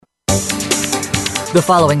The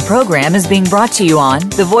following program is being brought to you on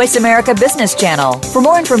the Voice America Business Channel. For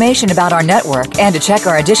more information about our network and to check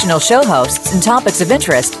our additional show hosts and topics of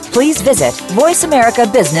interest, please visit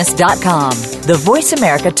voiceamericabusiness.com. The Voice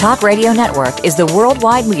America Talk Radio Network is the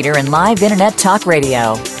worldwide leader in live Internet talk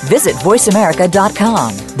radio. Visit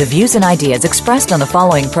voiceamerica.com. The views and ideas expressed on the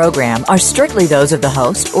following program are strictly those of the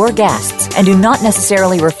host or guests and do not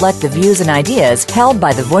necessarily reflect the views and ideas held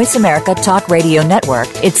by the Voice America Talk Radio Network,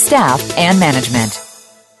 its staff, and management.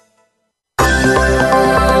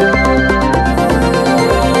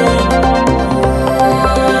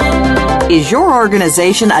 Is your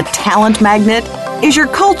organization a talent magnet? Is your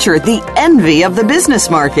culture the envy of the business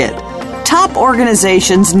market? Top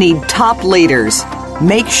organizations need top leaders.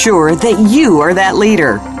 Make sure that you are that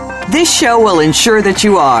leader. This show will ensure that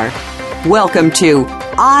you are. Welcome to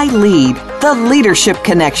I Lead, the Leadership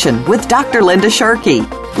Connection with Dr. Linda Sharkey.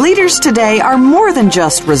 Leaders today are more than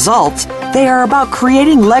just results. They are about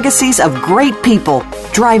creating legacies of great people,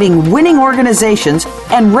 driving winning organizations,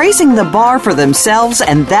 and raising the bar for themselves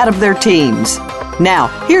and that of their teams. Now,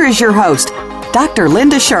 here is your host, Dr.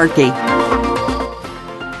 Linda Sharkey.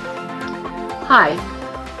 Hi,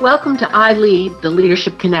 welcome to I Lead, the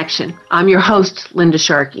Leadership Connection. I'm your host, Linda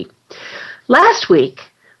Sharkey. Last week,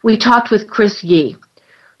 we talked with Chris Yee,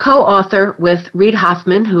 co-author with Reid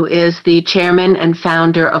Hoffman, who is the chairman and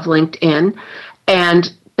founder of LinkedIn,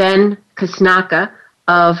 and Ben Kasnaka,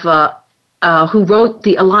 who wrote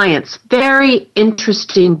The Alliance. Very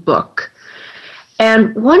interesting book.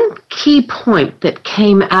 And one key point that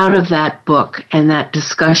came out of that book and that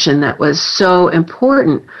discussion that was so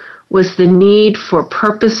important was the need for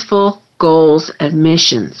purposeful goals and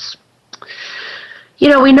missions. You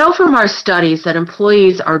know, we know from our studies that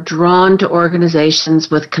employees are drawn to organizations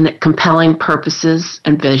with compelling purposes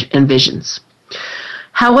and visions.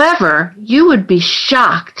 However, you would be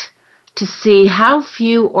shocked to see how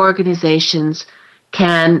few organizations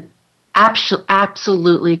can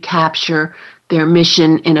absolutely capture their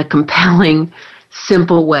mission in a compelling,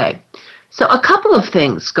 simple way. So a couple of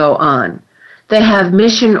things go on. They have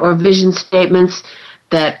mission or vision statements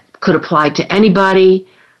that could apply to anybody.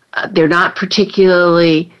 They're not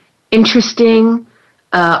particularly interesting,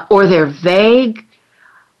 or they're vague.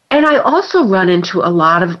 And I also run into a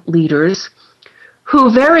lot of leaders who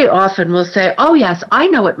very often will say, oh, yes, I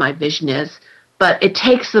know what my vision is, but it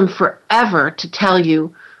takes them forever to tell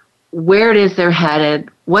you where it is they're headed,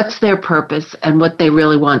 what's their purpose, and what they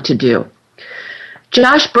really want to do.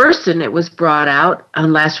 Josh Bergsen, it was brought out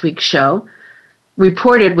on last week's show,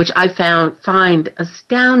 reported, which I find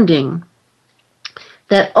astounding,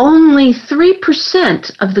 that only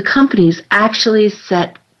 3% of the companies actually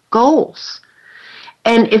set goals.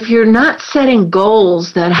 And if you're not setting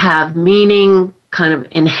goals that have meaning kind of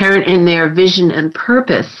inherent in their vision and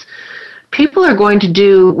purpose, people are going to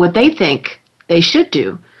do what they think they should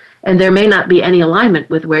do, and there may not be any alignment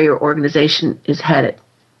with where your organization is headed.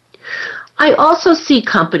 I also see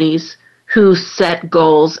companies who set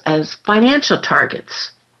goals as financial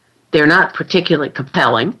targets. They're not particularly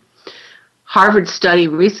compelling. Harvard study a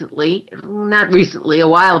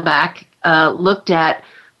while back, looked at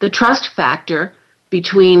the trust factor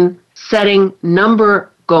between setting number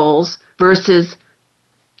goals versus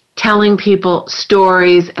telling people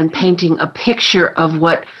stories and painting a picture of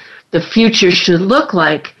what the future should look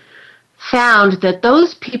like, found that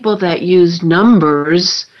those people that use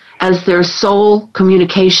numbers as their sole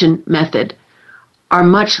communication method are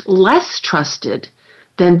much less trusted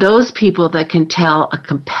than those people that can tell a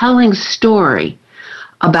compelling story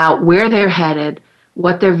about where they're headed,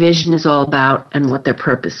 what their vision is all about, and what their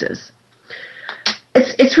purpose is.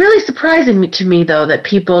 It's really surprising to me, though, that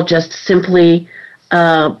people just simply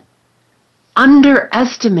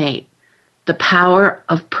underestimate the power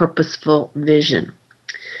of purposeful vision.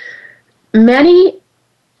 Many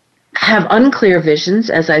have unclear visions,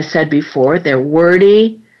 as I said before. They're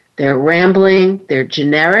wordy, they're rambling, they're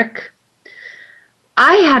generic.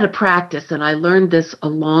 I had a practice, and I learned this a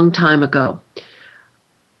long time ago.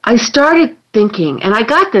 I started thinking, and I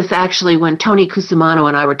got this actually when Tony Cusimano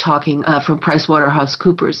and I were talking from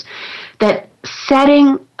PricewaterhouseCoopers, that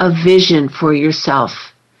setting a vision for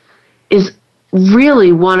yourself is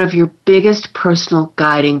really one of your biggest personal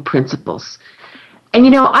guiding principles. And,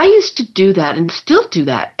 you know, I used to do that and still do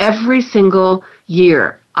that every single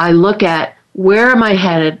year. I look at where am I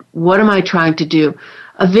headed? What am I trying to do?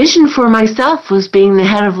 A vision for myself was being the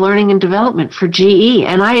head of learning and development for GE,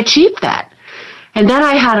 and I achieved that. And then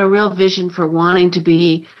I had a real vision for wanting to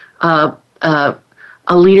be a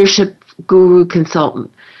leadership guru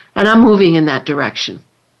consultant, and I'm moving in that direction.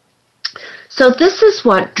 So this is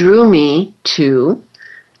what drew me to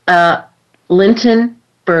Linton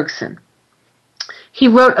Bergsen. He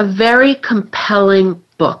wrote a very compelling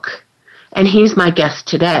book, and he's my guest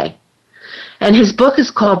today. And his book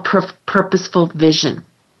is called Purposeful Vision.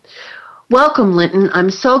 Welcome, Linton.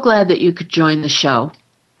 I'm so glad that you could join the show.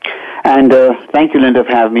 And thank you, Linda,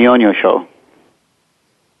 for having me on your show.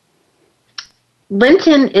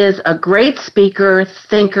 Linton is a great speaker,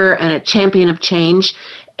 thinker, and a champion of change.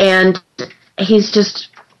 And he's just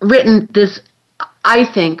written this, I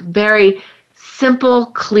think, very simple,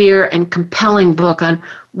 clear, and compelling book on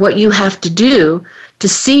what you have to do to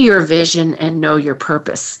see your vision and know your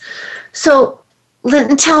purpose. So,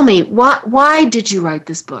 Linton, tell me, why did you write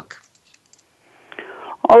this book?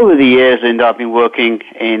 Over the years, Linda, I've been working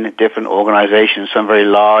in different organizations, some very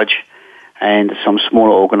large and some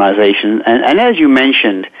smaller organizations. And as you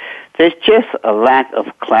mentioned, there's just a lack of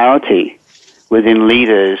clarity within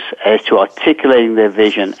leaders as to articulating their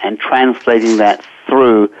vision and translating that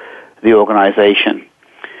through the organization.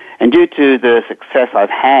 And due to the success I've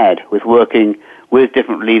had with working with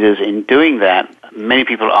different leaders in doing that, many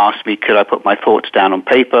people ask me, could I put my thoughts down on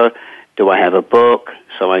paper? Do I have a book?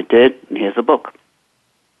 So I did, and here's the book.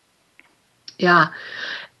 Yeah.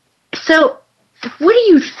 So what do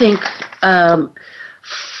you think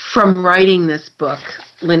from writing this book,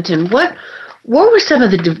 Linton? What were some of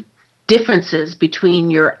the differences between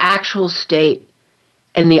your actual state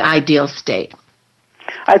and the ideal state?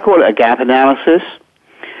 I call it a gap analysis.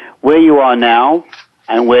 Where you are now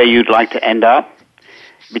and where you'd like to end up,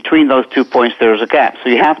 between those 2 points there is a gap. So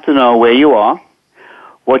you have to know where you are,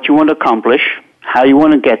 what you want to accomplish, how you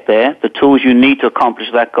want to get there, the tools you need to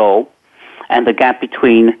accomplish that goal, and the gap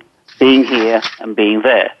between being here and being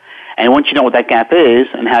there. And once you know what that gap is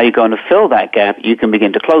and how you're going to fill that gap, you can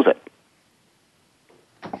begin to close it.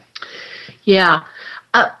 Yeah.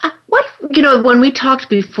 When we talked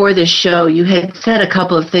before this show, you had said a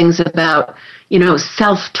couple of things about,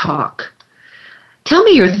 self-talk. Tell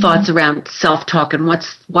me your thoughts around self-talk and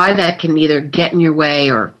why that can either get in your way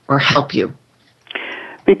or help you.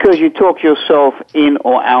 Because you talk yourself in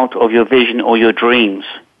or out of your vision or your dreams.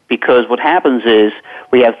 Because what happens is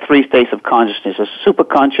we have 3 states of consciousness, the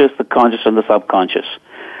superconscious, the conscious, and the subconscious.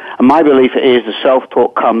 And my belief is the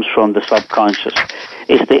self-talk comes from the subconscious.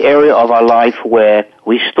 It's the area of our life where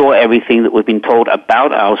we store everything that we've been told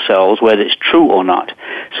about ourselves, whether it's true or not.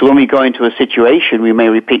 So when we go into a situation, we may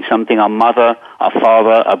repeat something our mother, our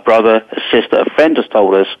father, a brother, a sister, a friend has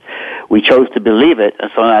told us. We chose to believe it,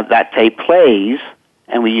 and so that tape plays,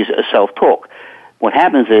 and we use it as self-talk. What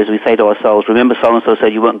happens is we say to ourselves, remember so-and-so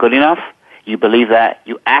said you weren't good enough? You believe that,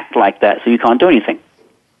 you act like that, so you can't do anything.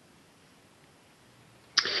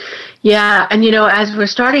 Yeah, and as we're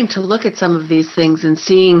starting to look at some of these things and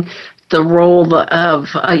seeing the role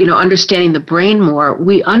of, understanding the brain more,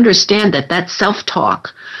 we understand that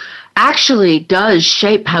self-talk actually does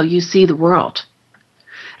shape how you see the world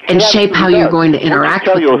and shape how you're going to interact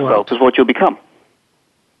with the world. What you tell yourself is what you'll become.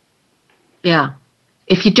 Yeah.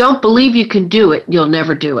 If you don't believe you can do it, you'll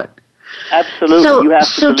never do it. Absolutely. You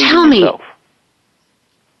have to believe in yourself.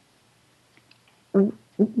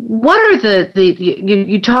 What are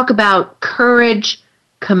you talk about courage,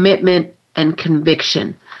 commitment, and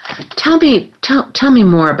conviction. Tell me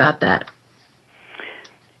more about that.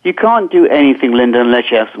 You can't do anything, Linda, unless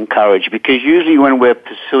you have some courage, because usually when we're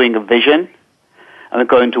pursuing a vision and we're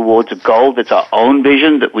going towards a goal that's our own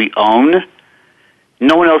vision that we own,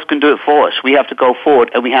 no one else can do it for us. We have to go forward,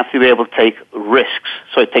 and we have to be able to take risks.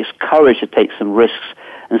 So it takes courage to take some risks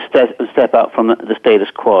and step out from the status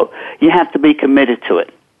quo. You have to be committed to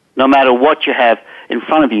it. No matter what you have in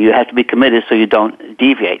front of you, you have to be committed so you don't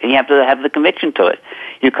deviate. And you have to have the conviction to it.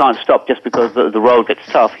 You can't stop just because the road gets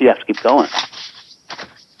tough. You have to keep going.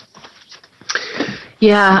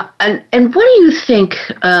 Yeah, and what do you think,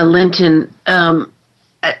 Linton,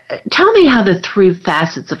 tell me how the 3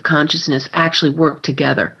 facets of consciousness actually work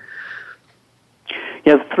together.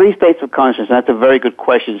 You have 3 states of consciousness. That's a very good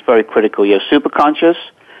question. It's very critical. You have superconscious,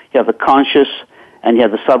 you have the conscious, and you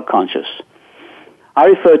have the subconscious. I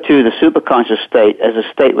refer to the superconscious state as a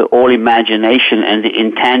state where all imagination and the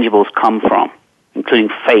intangibles come from, including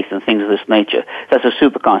faith and things of this nature. That's a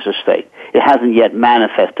superconscious state. It hasn't yet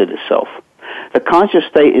manifested itself. The conscious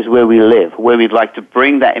state is where we live, where we'd like to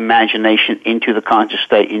bring that imagination into the conscious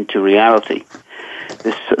state, into reality.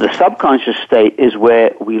 The subconscious state is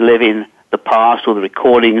where we live in the past or the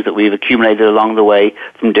recordings that we've accumulated along the way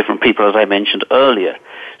from different people, as I mentioned earlier.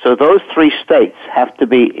 So those three states have to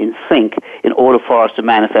be in sync in order for us to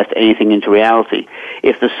manifest anything into reality.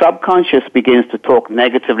 If the subconscious begins to talk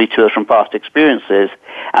negatively to us from past experiences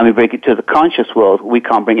and we bring it to the conscious world, we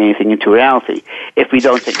can't bring anything into reality. If we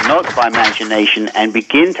don't take note of our imagination and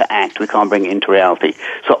begin to act, we can't bring it into reality.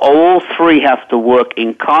 So all three have to work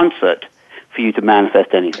in concert for you to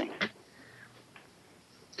manifest anything.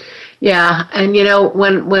 Yeah, and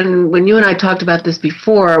when you and I talked about this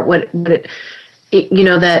before,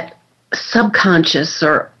 that subconscious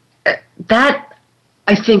or that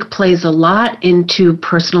I think plays a lot into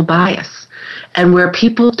personal bias, and where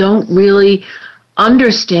people don't really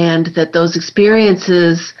understand that those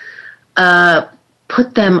experiences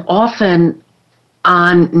put them often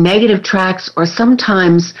on negative tracks or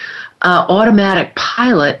sometimes automatic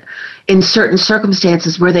pilot in certain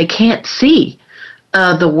circumstances where they can't see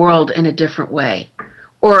the world in a different way,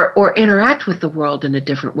 or interact with the world in a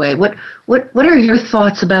different way. What are your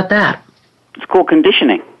thoughts about that? It's called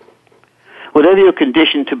conditioning. Whatever you're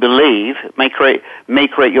conditioned to believe may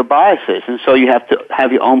create your biases, and so you have to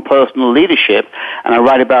have your own personal leadership. And I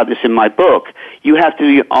write about this in my book. You have to do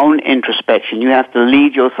your own introspection. You have to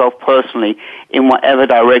lead yourself personally in whatever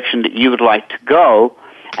direction that you would like to go,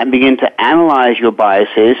 and begin to analyze your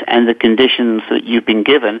biases and the conditions that you've been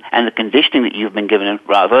given, and the conditioning that you've been given,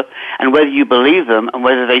 rather, and whether you believe them and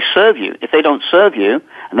whether they serve you. If they don't serve you,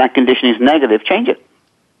 and that condition is negative, change it.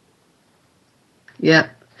 Yeah.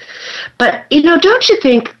 But, don't you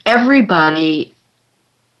think everybody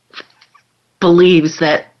believes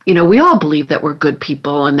that, we all believe that we're good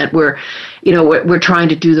people and that we're trying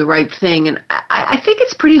to do the right thing. And I think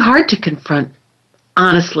it's pretty hard to confront,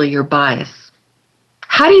 honestly, your bias.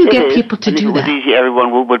 How do you get people to do that? If it was easy,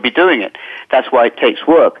 everyone would be doing it. That's why it takes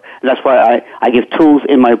work. And that's why I give tools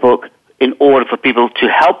in my book in order for people to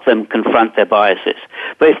help them confront their biases.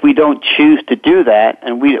 But if we don't choose to do that,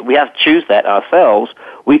 and we have to choose that ourselves,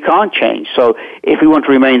 we can't change. So if we want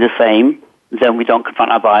to remain the same, then we don't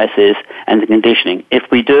confront our biases and the conditioning.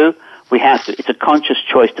 If we do, we have to. It's a conscious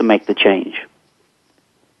choice to make the change.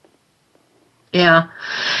 Yeah.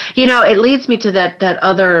 It leads me to that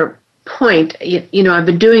other point. I've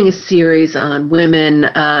been doing a series on women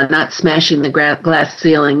not smashing the glass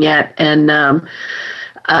ceiling yet, and I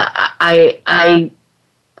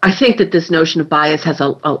think that this notion of bias has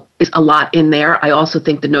is a lot in there. I also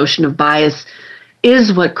think the notion of bias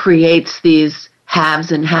is what creates these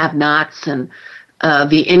haves and have-nots, and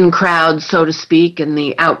the in-crowd, so to speak, and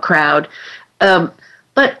the out-crowd.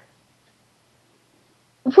 But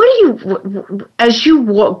what do you, as you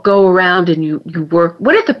go around and you work,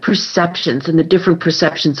 what are the perceptions and the different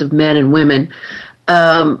perceptions of men and women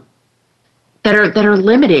that are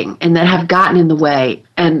limiting and that have gotten in the way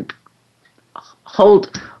and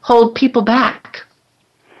hold people back?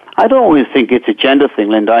 I don't always think it's a gender thing,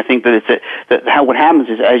 Linda. I think that what happens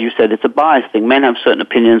is, as you said, it's a bias thing. Men have certain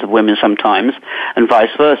opinions of women sometimes, and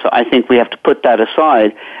vice versa. I think we have to put that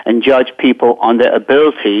aside and judge people on their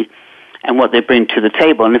ability and what they bring to the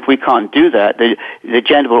table. And if we can't do that, the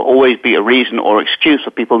gender will always be a reason or excuse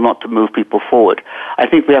for people not to move people forward. I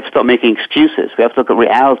think we have to stop making excuses. We have to look at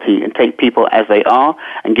reality and take people as they are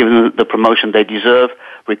and give them the promotion they deserve,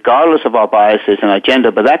 regardless of our biases and our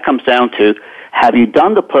gender. But that comes down to, have you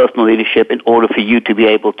done the personal leadership in order for you to be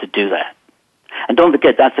able to do that? And don't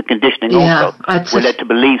forget, that's a conditioning also. We're led to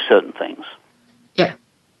believe certain things. Yeah.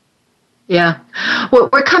 Yeah. Well,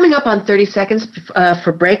 we're coming up on 30 seconds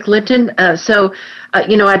for break, Linton. So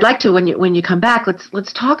I'd like to, when you come back,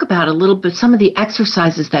 let's talk about a little bit some of the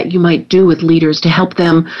exercises that you might do with leaders to help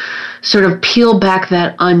them sort of peel back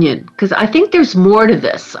that onion. Because I think there's more to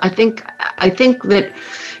this. I think that,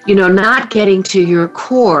 not getting to your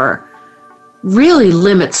core really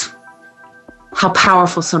limits how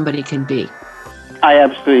powerful somebody can be. I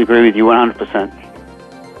absolutely agree with you 100%.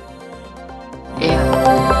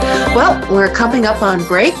 Yeah. Well, we're coming up on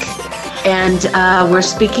break, and we're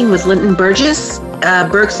speaking with Linton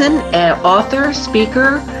Bergsen, author,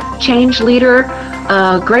 speaker, change leader,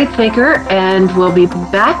 great thinker, and we'll be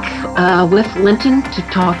back with Linton to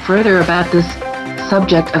talk further about this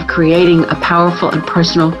subject of creating a powerful and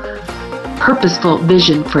personal, purposeful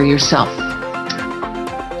vision for yourself.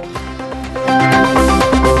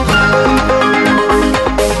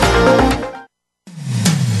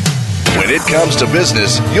 When it comes to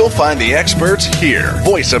business, you'll find the experts here.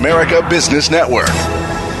 Voice America Business Network.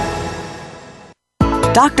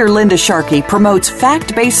 Dr. Linda Sharkey promotes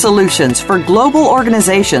fact-based solutions for global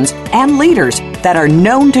organizations and leaders that are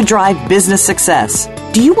known to drive business success.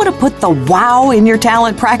 Do you want to put the wow in your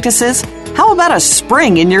talent practices? How about a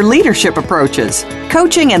spring in your leadership approaches?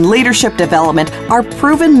 Coaching and leadership development are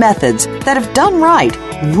proven methods that, if done right,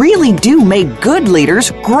 really do make good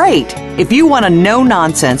leaders great. If you want a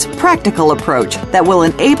no-nonsense, practical approach that will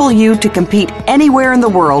enable you to compete anywhere in the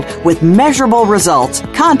world with measurable results,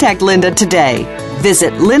 contact Linda today.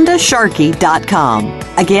 Visit lindasharkey.com.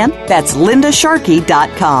 Again, that's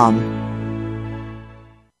lindasharkey.com.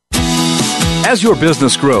 As your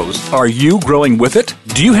business grows, are you growing with it?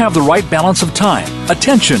 Do you have the right balance of time,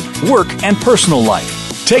 attention, work, and personal life?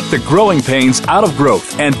 Take the growing pains out of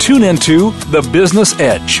growth and tune into The Business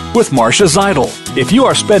Edge with Marcia Zeidel. If you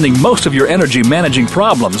are spending most of your energy managing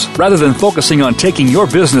problems rather than focusing on taking your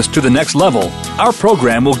business to the next level, our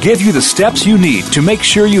program will give you the steps you need to make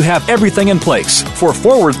sure you have everything in place for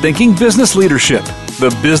forward-thinking business leadership.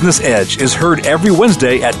 The Business Edge is heard every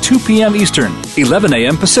Wednesday at 2 p.m. Eastern, 11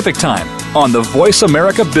 a.m. Pacific Time on the Voice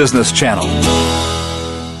America Business Channel.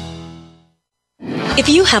 If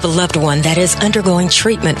you have a loved one that is undergoing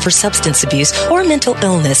treatment for substance abuse or mental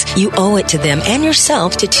illness, you owe it to them and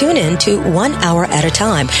yourself to tune in to 1 Hour at a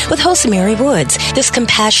Time with host Mary Woods. This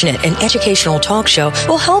compassionate and educational talk show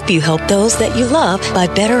will help you help those that you love by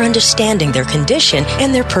better understanding their condition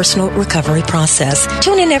and their personal recovery process.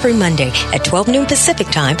 Tune in every Monday at 12 noon Pacific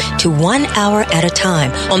Time to 1 Hour at a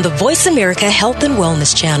Time on the Voice America Health and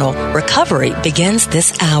Wellness Channel. Recovery begins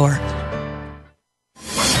this hour.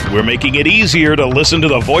 We're making it easier to listen to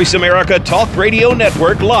the Voice America Talk Radio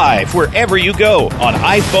Network live wherever you go on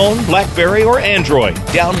iPhone, BlackBerry, or Android.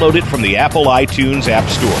 Download it from the Apple iTunes App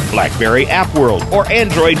Store, BlackBerry App World, or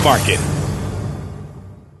Android Market.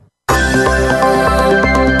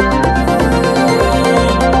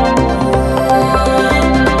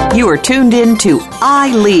 You are tuned in to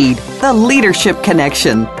I Lead, the Leadership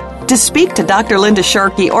Connection. To speak to Dr. Linda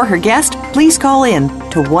Sharkey or her guest, please call in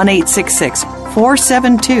to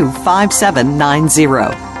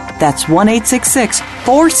 1-866-472-5790. That's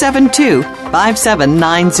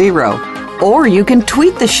 1-866-472-5790. Or you can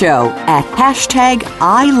tweet the show at #ILeadTLC.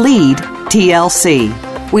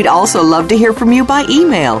 We'd also love to hear from you by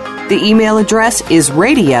email. The email address is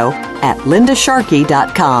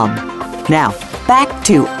radio@lindasharkey.com. Now, back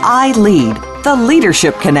to I Lead, the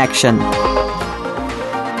Leadership Connection.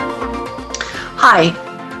 Hi,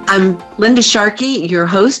 I'm Linda Sharkey, your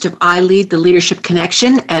host of I Lead the Leadership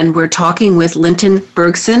Connection, and we're talking with Linton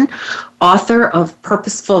Bergsen, author of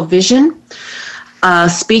Purposeful Vision,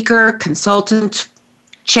 speaker, consultant,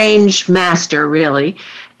 change master, really.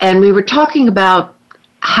 And we were talking about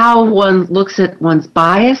how one looks at one's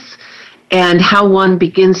bias and how one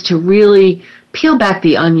begins to really peel back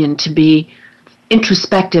the onion to be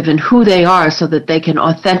introspective in who they are so that they can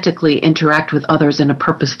authentically interact with others in a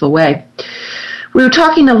purposeful way. We were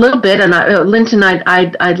talking a little bit, and Linton,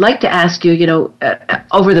 I'd like to ask you,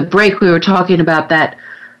 over the break we were talking about that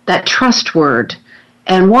trust word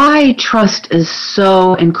and why trust is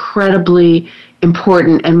so incredibly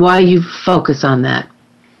important and why you focus on that.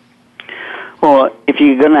 Well, if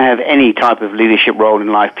you're going to have any type of leadership role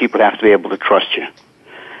in life, people have to be able to trust you.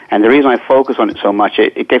 And the reason I focus on it so much,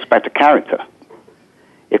 it gets back to character.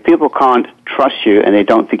 If people can't trust you and they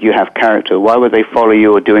don't think you have character, why would they follow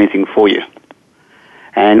you or do anything for you?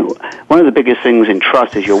 And one of the biggest things in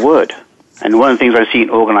trust is your word. And one of the things I see in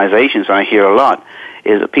organizations, and I hear a lot,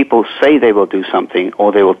 is that people say they will do something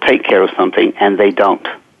or they will take care of something and they don't.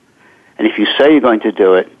 And if you say you're going to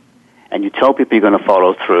do it and you tell people you're going to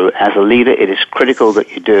follow through, as a leader it is critical that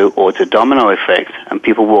you do, or it's a domino effect and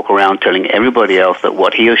people walk around telling everybody else that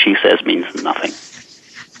what he or she says means nothing.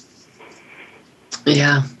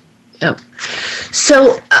 Yeah. Yep.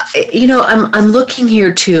 So, I'm looking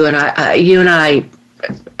here too, and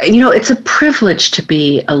it's a privilege to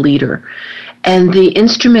be a leader, and the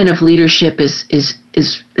instrument of leadership is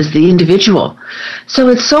the individual. So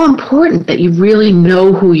it's so important that you really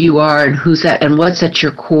know who you are and who's at and what's at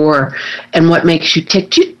your core and what makes you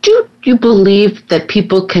tick. Do you believe that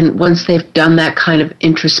people can, once they've done that kind of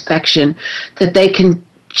introspection, that they can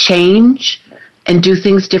change and do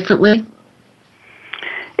things differently?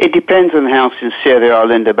 It depends on how sincere they are,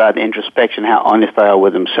 Linda, about introspection, how honest they are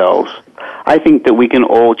with themselves. I think that we can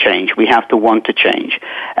all change. We have to want to change.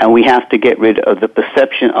 And we have to get rid of the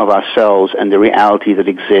perception of ourselves and the reality that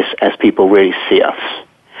exists as people really see us.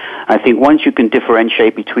 I think once you can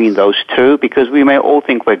differentiate between those two, because we may all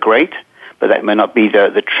think we're great, but that may not be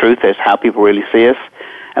the truth as how people really see us,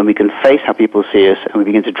 and we can face how people see us, and we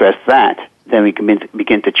begin to address that, then we can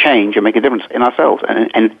begin to change and make a difference in ourselves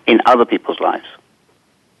and in other people's lives.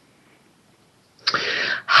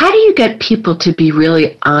 How do you get people to be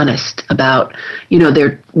really honest about,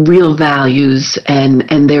 their real values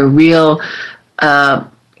and their real,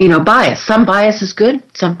 bias. Some bias is good.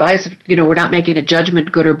 Some bias, we're not making a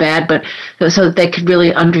judgment, good or bad, but so that they could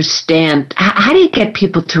really understand. How do you get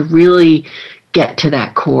people to really get to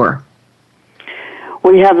that core?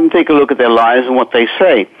 Well, you have them take a look at their lives and what they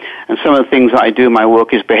say. And some of the things that I do in my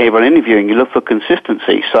work is behavioral interviewing. You look for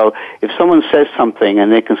consistency. So if someone says something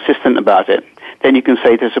and they're consistent about it, then you can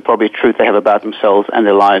say this is probably a truth they have about themselves and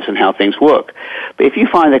their lives and how things work. But if you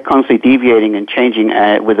find they're constantly deviating and changing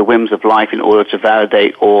with the whims of life in order to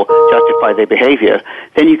validate or justify their behavior,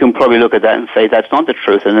 then you can probably look at that and say that's not the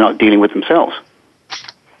truth and they're not dealing with themselves.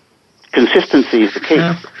 Consistency is the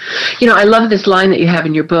key. I love this line that you have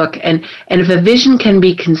in your book, and if a vision can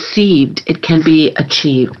be conceived, it can be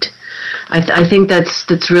achieved. I think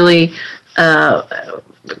that's really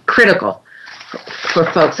critical for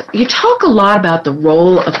folks. You talk a lot about the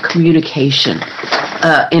role of communication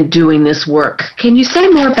in doing this work. Can you say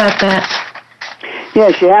more about that?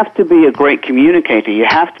 Yes, you have to be a great communicator. You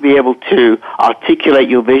have to be able to articulate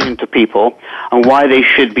your vision to people and why they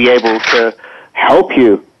should be able to help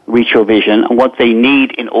you reach your vision and what they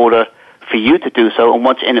need in order for you to do so and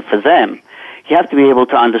what's in it for them. You have to be able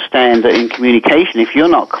to understand that in communication, if you're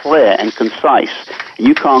not clear and concise, and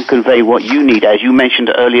you can't convey what you need, as you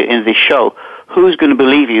mentioned earlier in this show, who's going to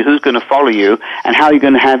believe you, who's going to follow you, and how you're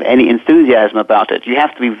going to have any enthusiasm about it. You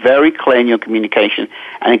have to be very clear in your communication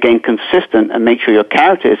and, again, consistent and make sure your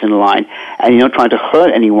character is in line and you're not trying to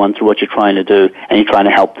hurt anyone through what you're trying to do and you're trying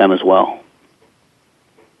to help them as well.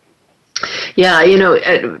 Yeah,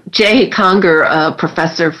 Jay Conger, a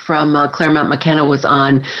professor from Claremont McKenna, was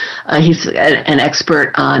on. He's an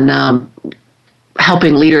expert on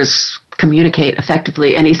helping leaders communicate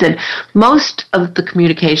effectively, and he said most of the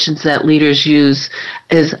communications that leaders use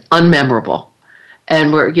is unmemorable,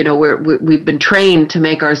 and we've been trained to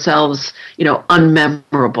make ourselves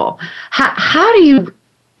unmemorable. How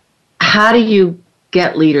do you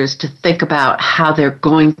get leaders to think about how they're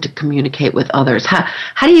going to communicate with others? How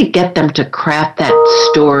do you get them to craft that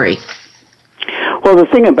story? Well, the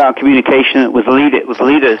thing about communication with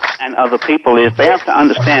leaders and other people is they have to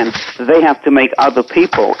understand that they have to make other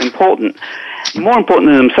people important, more important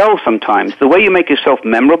than themselves sometimes. The way you make yourself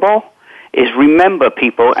memorable is remember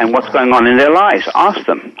people and what's going on in their lives. Ask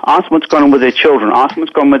them. Ask them what's going on with their children. Ask them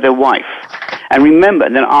what's going on with their wife. And remember,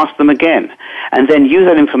 and then ask them again. And then use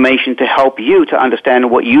that information to help you to understand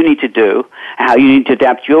what you need to do and how you need to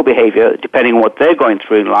adapt your behavior depending on what they're going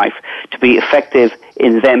through in life to be effective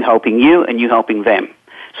in them helping you and you helping them.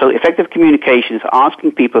 So effective communication is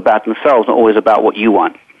asking people about themselves, not always about what you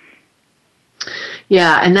want.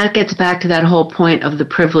 Yeah, and that gets back to that whole point of the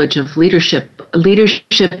privilege of leadership.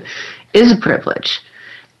 Leadership is a privilege,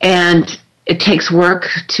 and it takes work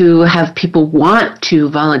to have people want to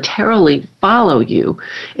voluntarily follow you.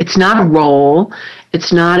 It's not a role.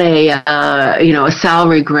 It's not a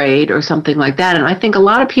salary grade or something like that. And I think a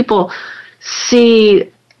lot of people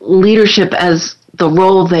see leadership as the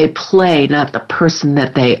role they play, not the person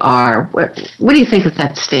that they are. What do you think of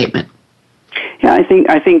that statement? Yeah, I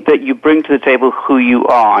think that you bring to the table who you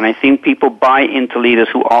are, and I think people buy into leaders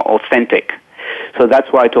who are authentic. So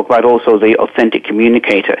that's why I talk about also the authentic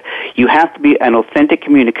communicator. You have to be an authentic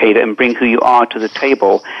communicator and bring who you are to the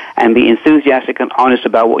table and be enthusiastic and honest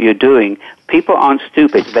about what you're doing. People aren't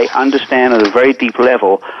stupid. They understand at a very deep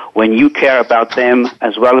level when you care about them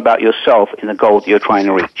as well about yourself in the goal that you're trying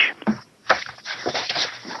to reach.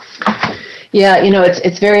 Yeah,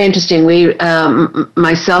 it's very interesting. We,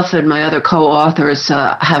 myself and my other co-authors,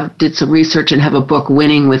 did some research and have a book,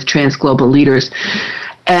 Winning with Transglobal Leaders.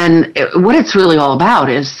 And what it's really all about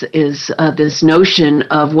is this notion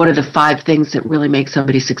of what are the 5 things that really make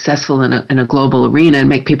somebody successful in a global arena and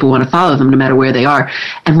make people want to follow them no matter where they are.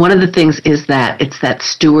 And one of the things is that it's that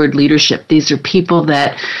steward leadership. These are people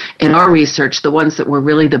that, in our research, the ones that were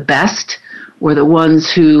really the best were the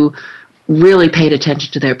ones who really paid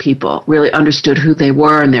attention to their people, really understood who they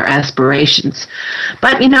were and their aspirations.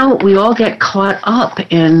 But, we all get caught up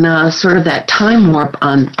in sort of that time warp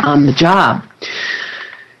on the job.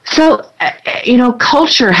 So,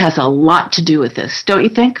 culture has a lot to do with this, don't you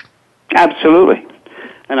think? Absolutely.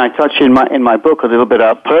 And I touch in my book a little bit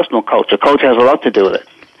about personal culture. Culture has a lot to do with it.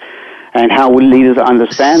 And how leaders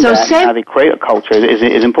understand that and how they create a culture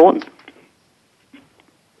is important.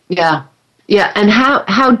 Yeah. Yeah, and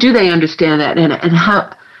how do they understand that, and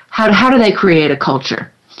how do they create a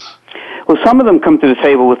culture? Well, some of them come to the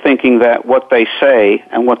table with thinking that what they say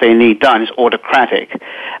and what they need done is autocratic,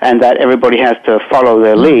 and that everybody has to follow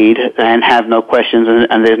their lead and have no questions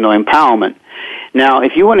and there's no empowerment. Now,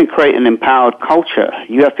 if you want to create an empowered culture,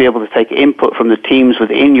 you have to be able to take input from the teams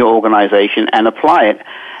within your organization and apply it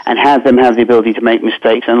and have them have the ability to make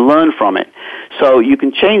mistakes and learn from it. So you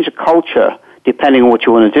can change the culture depending on what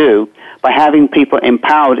you want to do by having people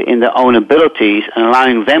empowered in their own abilities and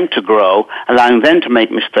allowing them to grow, allowing them to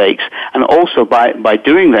make mistakes, and also by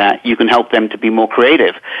doing that, you can help them to be more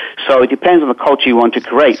creative. So it depends on the culture you want to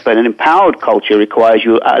create, but an empowered culture requires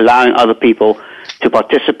you allowing other people to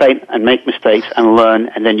participate and make mistakes and learn,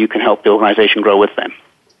 and then you can help the organization grow with them.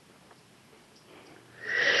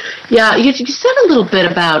 Yeah, you said a little bit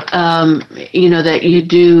about, that you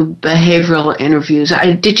do behavioral interviews.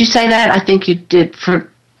 Did you say that? I think you did for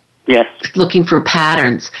yes, looking for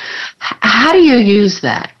patterns. How do you use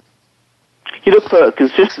that? You look for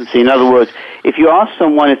consistency. In other words, if you ask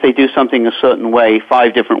someone if they do something a certain way,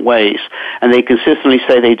 5 different ways, and they consistently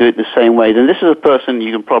say they do it the same way, then this is a person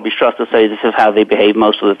you can probably trust to say this is how they behave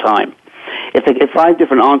most of the time. If they get 5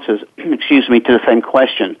 different answers, to the same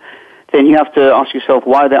question, then you have to ask yourself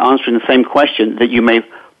why they're answering the same question that you may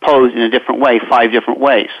pose in a different way, 5 different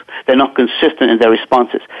ways. They're not consistent in their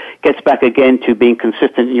responses. Gets back again to being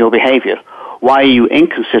consistent in your behavior. Why are you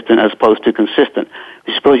inconsistent as opposed to consistent?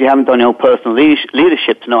 I suppose you haven't done your personal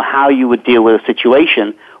leadership to know how you would deal with a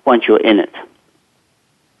situation once you're in it.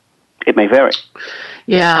 It may vary.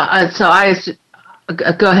 Yeah,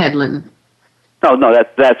 go ahead, Linton. No,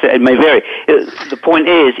 that's it. It may vary. The point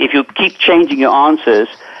is, if you keep changing your answers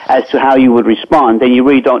as to how you would respond, then you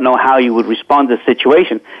really don't know how you would respond to the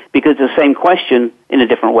situation because it's the same question in a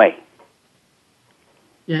different way.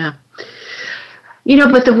 Yeah.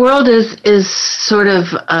 But the world is sort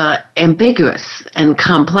of ambiguous and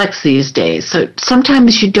complex these days. So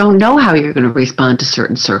sometimes you don't know how you're going to respond to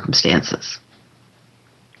certain circumstances.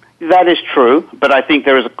 That is true, but I think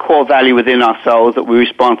there is a core value within ourselves that we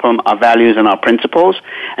respond from our values and our principles.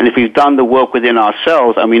 And if we've done the work within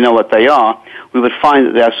ourselves and we know what they are, we would find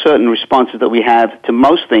that there are certain responses that we have to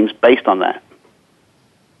most things based on that.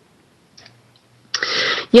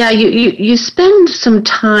 Yeah, you spend some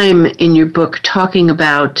time in your book talking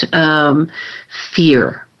about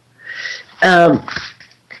fear.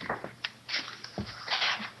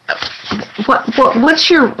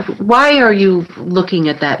 Why are you looking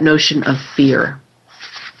at that notion of fear?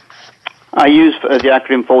 I use the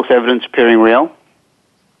acronym false evidence appearing real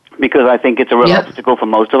because I think it's a real obstacle for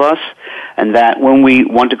most of us, and that when we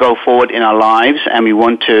want to go forward in our lives and we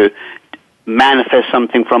want to manifest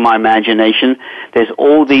something from our imagination, there's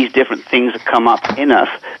all these different things that come up in us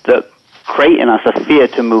that create in us a fear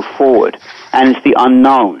to move forward, and it's the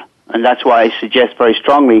unknown. And that's why I suggest very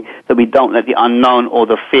strongly that we don't let the unknown or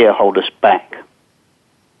the fear hold us back.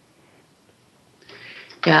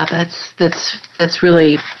 Yeah, that's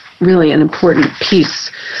really, really an important piece.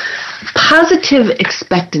 Positive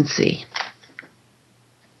expectancy.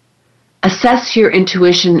 Assess your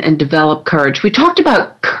intuition and develop courage. We talked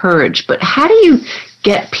about courage, but how do you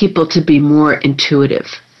get people to be more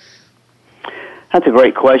intuitive? That's a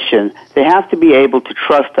great question. They have to be able to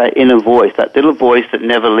trust that inner voice, that little voice that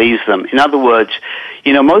never leaves them. In other words,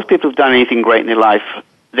 most people who've done anything great in their life,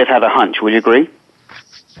 they've had a hunch. Would you agree?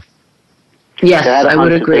 Yes, I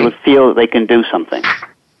would agree. They would feel that they can do something.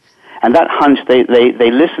 And that hunch they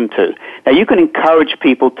listen to. Now, you can encourage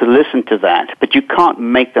people to listen to that, but you can't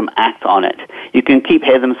make them act on it. You can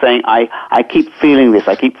hear them saying, I keep feeling this,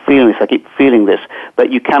 I keep feeling this, I keep feeling this,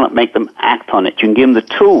 but you cannot make them act on it. You can give them the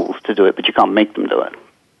tools to do it, but you can't make them do it.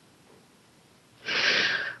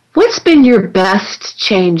 What's been your best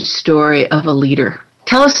change story of a leader?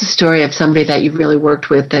 Tell us the story of somebody that you've really worked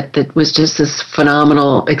with that was just this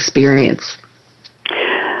phenomenal experience.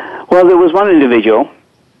 Well, there was one individual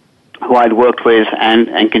who I'd worked with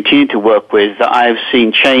and continue to work with that I've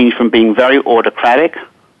seen change from being very autocratic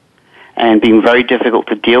and being very difficult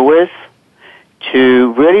to deal with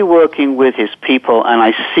to really working with his people, and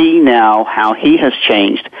I see now how he has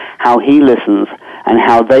changed, how he listens, and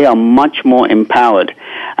how they are much more empowered.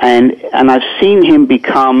 And I've seen him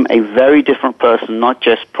become a very different person, not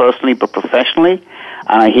just personally but professionally,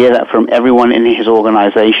 and I hear that from everyone in his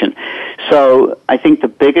organization. So I think the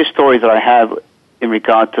biggest story that I have in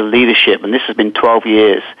regard to leadership, and this has been 12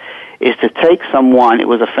 years, is to take someone, it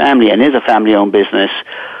was a family, and is a family-owned business,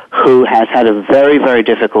 who has had a very, very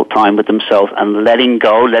difficult time with themselves and letting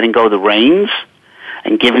go the reins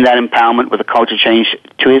and giving that empowerment with a culture change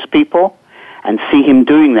to his people, and see him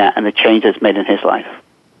doing that and the change that's made in his life.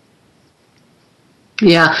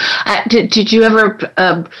 Yeah. Did you ever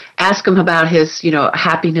ask him about his,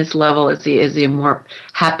 happiness level? Is he a more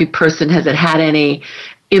happy person? Has it had any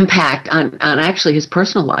impact on actually his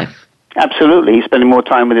personal life? Absolutely. He's spending more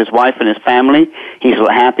time with his wife and his family. He's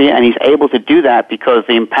happy, and he's able to do that because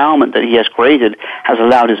the empowerment that he has created has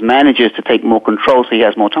allowed his managers to take more control, so he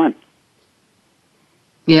has more time.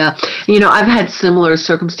 Yeah. I've had similar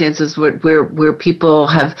circumstances where people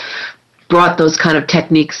have brought those kind of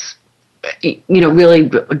techniques, really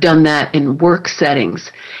done that in work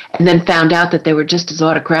settings, and then found out that they were just as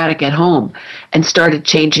autocratic at home and started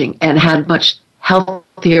changing and had much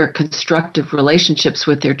healthier, constructive relationships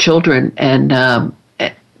with their children and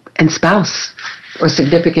spouse or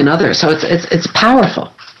significant other. So it's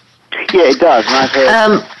powerful. Yeah, it does. And I've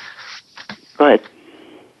heard. Go ahead.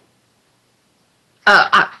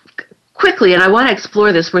 Quickly, and I want to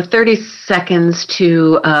explore this. We're 30 seconds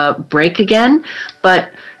to break again,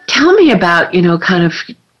 but tell me about, kind of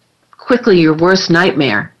quickly your worst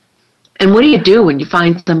nightmare. And what do you do when you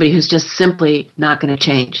find somebody who's just simply not going to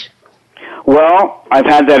change? Well, I've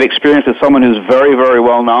had that experience with someone who's very, very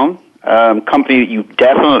well known, company that you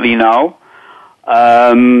definitely know.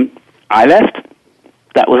 I left.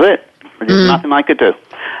 That was it. There's nothing I could do.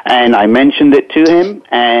 And I mentioned it to him,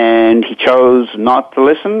 and he chose not to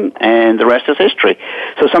listen, and the rest is history.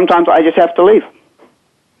 So sometimes I just have to leave.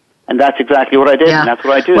 And that's exactly what I did, and that's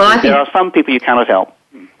what I do. Well, there are some people you cannot help.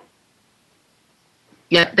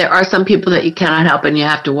 Yeah, there are some people that you cannot help, and you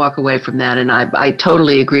have to walk away from that, and I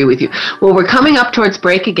totally agree with you. Well, we're coming up towards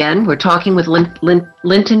break again. We're talking with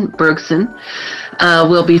Linton Bergsen.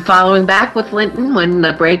 We'll be following back with Linton when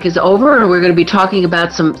the break is over, and we're going to be talking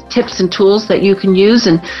about some tips and tools that you can use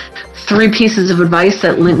and 3 pieces of advice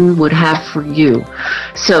that Linton would have for you.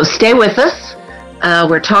 So stay with us.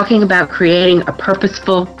 We're talking about creating a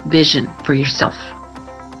purposeful vision for yourself.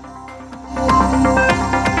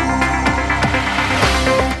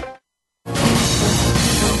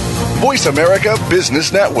 Voice America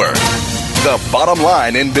Business Network, the bottom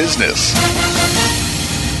line in business.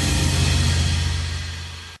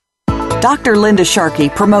 Dr. Linda Sharkey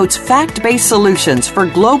promotes fact-based solutions for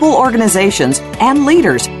global organizations and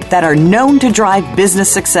leaders that are known to drive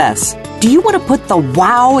business success. Do you want to put the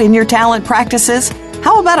wow in your talent practices?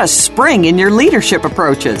 How about a spring in your leadership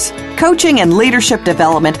approaches? Coaching and leadership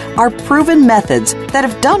development are proven methods that,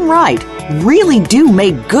 if done right, really do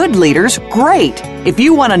make good leaders great. If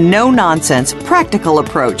you want a no-nonsense, practical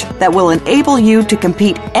approach that will enable you to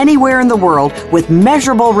compete anywhere in the world with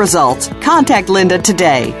measurable results, contact Linda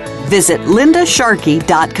today. Visit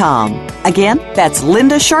lindasharkey.com. Again, that's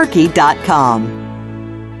lindasharkey.com.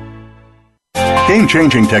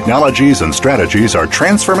 Game-changing technologies and strategies are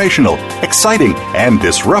transformational, exciting, and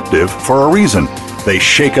disruptive for a reason. They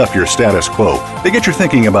shake up your status quo. They get you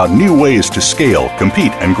thinking about new ways to scale,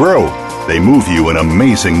 compete, and grow. They move you in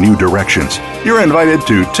amazing new directions. You're invited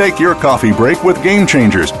to take your coffee break with Game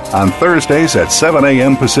Changers on Thursdays at 7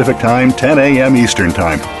 a.m. Pacific Time, 10 a.m. Eastern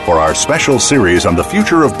Time for our special series on the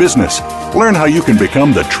future of business. Learn how you can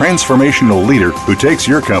become the transformational leader who takes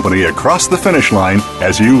your company across the finish line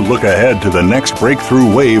as you look ahead to the next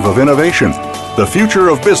breakthrough wave of innovation. The Future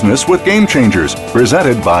of Business with Game Changers,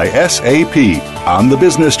 presented by SAP on the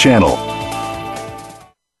Business Channel.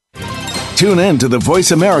 Tune in to the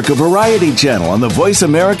Voice America Variety channel on the Voice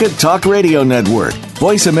America Talk Radio Network.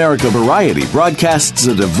 Voice America Variety broadcasts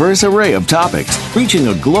a diverse array of topics, reaching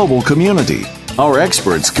a global community. Our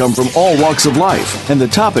experts come from all walks of life, and the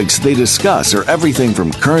topics they discuss are everything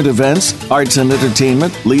from current events, arts and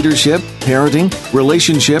entertainment, leadership, parenting,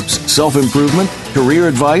 relationships, self-improvement, career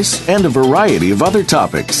advice, and a variety of other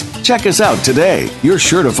topics. Check us out today. You're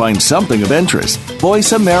sure to find something of interest.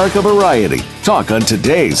 Voice America Variety. Talk on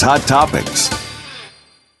today's hot topics.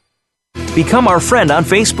 Become our friend on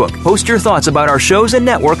Facebook. Post your thoughts about our shows and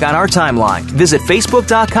network on our timeline. Visit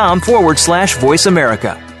facebook.com/Voice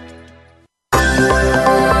America.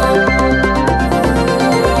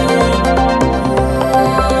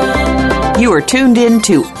 You are tuned in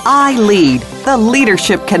to I Lead, the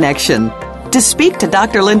Leadership Connection. To speak to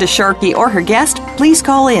Dr. Linda Sharkey or her guest, please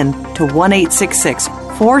call in to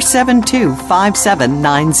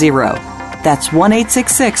 1-866-472-5790. That's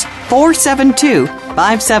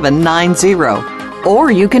 1-866-472-5790. Or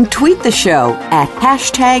you can tweet the show at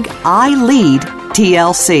 #ILeadTLC.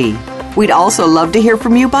 We'd also love to hear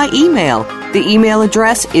from you by email. The email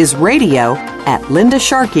address is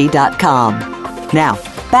radio@lindasharkey.com. Now,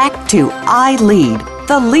 back to I Lead,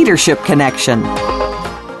 the Leadership Connection.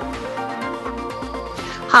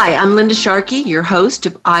 Hi, I'm Linda Sharkey, your host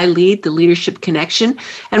of I Lead, the Leadership Connection,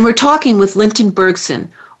 and we're talking with Linton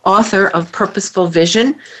Bergsen, author of Purposeful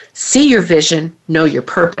Vision, See Your Vision, Know Your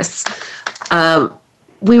Purpose.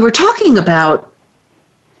 We were talking about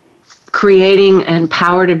creating an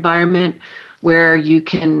empowered environment where you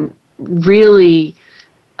can really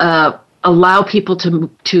allow people to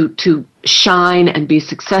shine and be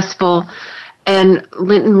successful. And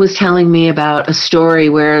Linton was telling me about a story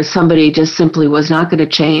where somebody just simply was not going to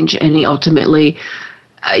change, and he ultimately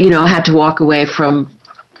had to walk away from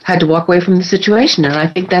the situation. And I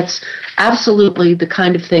think that's absolutely the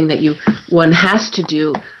kind of thing that one has to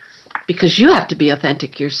do, because you have to be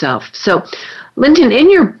authentic yourself. So, Linton, in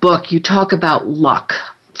your book, you talk about luck.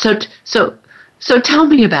 So tell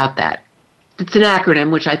me about that. It's an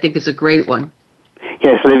acronym, which I think is a great one.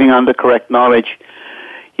 Yes, living under correct knowledge.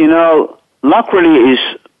 Luck really is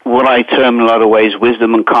what I term in a lot of ways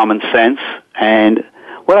wisdom and common sense. And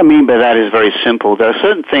what I mean by that is very simple. There are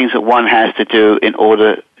certain things that one has to do in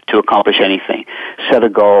order to accomplish anything. Set a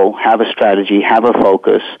goal, have a strategy, have a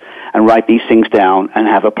focus, and write these things down and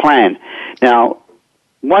have a plan. Now,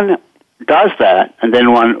 one does that, and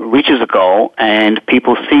then one reaches a goal, and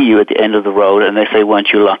people see you at the end of the road, and they say, weren't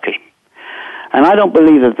you lucky? And I don't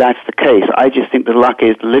believe that that's the case. I just think that luck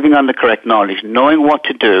is living under correct knowledge, knowing what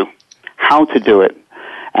to do, how to do it,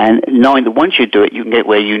 and knowing that once you do it, you can get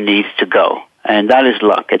where you need to go. And that is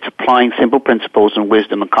luck. It's applying simple principles and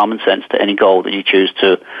wisdom and common sense to any goal that you choose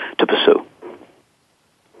to pursue.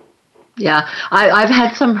 Yeah, I've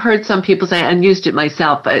heard some people say, and used it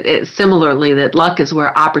myself, similarly, that luck is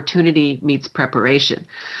where opportunity meets preparation.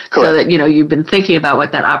 Correct. So that, you've been thinking about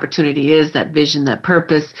what that opportunity is, that vision, that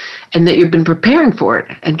purpose, and that you've been preparing for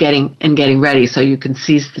it and getting ready so you can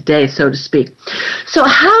seize the day, so to speak. So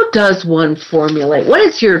how does one formulate? What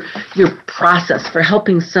is your process for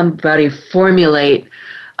helping somebody formulate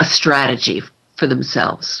a strategy for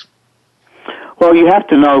themselves? Well, you have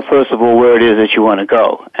to know, first of all, where it is that you want to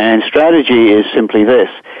go. And strategy is simply this.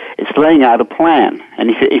 It's laying out a plan. And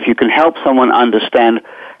if you can help someone understand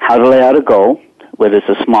how to lay out a goal, whether it's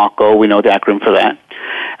a SMART goal, we know the acronym for that,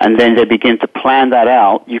 and then they begin to plan that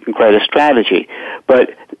out, you can create a strategy. But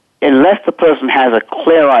unless the person has a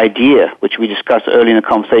clear idea, which we discussed earlier in the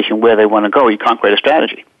conversation, where they want to go, you can't create a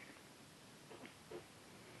strategy.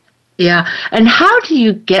 Yeah. And how do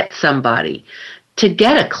you get somebody to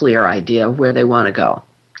get a clear idea of where they want to go?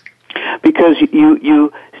 Because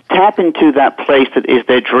you tap into that place that is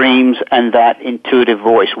their dreams and that intuitive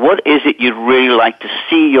voice. What is it you'd really like to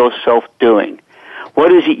see yourself doing?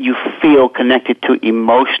 What is it you feel connected to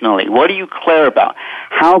emotionally? What are you clear about?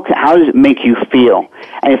 How does it make you feel?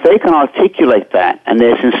 And if they can articulate that, and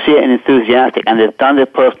they're sincere and enthusiastic, and they've done their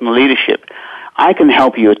personal leadership, I can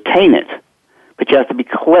help you attain it. But you have to be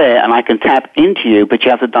clear, and I can tap into you, but you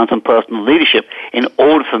have to have done some personal leadership in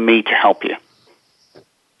order for me to help you.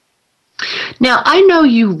 Now, I know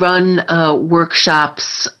you run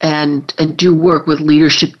workshops and do work with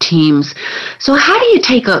leadership teams. So how do you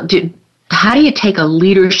take a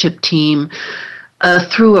leadership team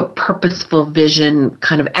through a purposeful vision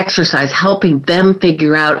kind of exercise, helping them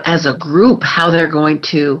figure out as a group how they're going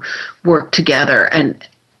to work together and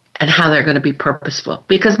how they're going to be purposeful?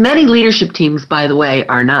 Because many leadership teams, by the way,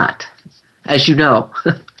 are not, as you know.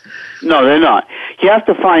 No, they're not. You have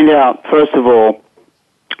to find out, first of all,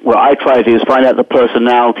 what I try to do is find out the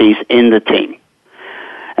personalities in the team.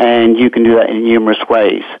 And you can do that in numerous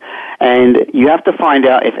ways. And you have to find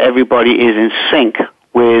out if everybody is in sync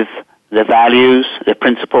with their values, their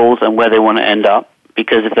principles, and where they want to end up.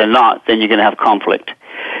 Because if they're not, then you're going to have conflict.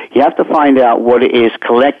 You have to find out what it is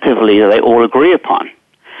collectively that they all agree upon.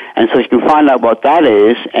 And so if you can find out what that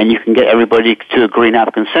is, and you can get everybody to agree and have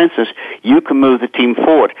a consensus, you can move the team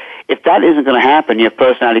forward. If that isn't going to happen, you have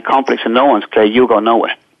personality conflicts and no one's clear, you'll go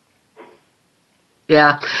nowhere.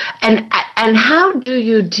 Yeah. And how do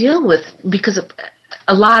you deal with, because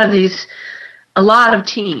a lot of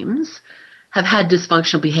teams have had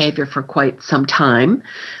dysfunctional behavior for quite some time,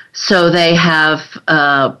 so they have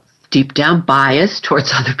deep down bias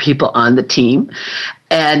towards other people on the team,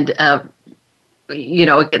 and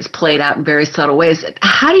it gets played out in very subtle ways.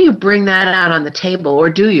 How do you bring that out on the table, or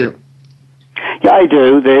do you? Yeah, I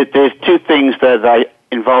do. There's two things that I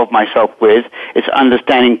involve myself with. It's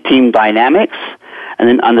understanding team dynamics and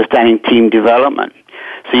then understanding team development.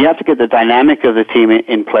 So you have to get the dynamic of the team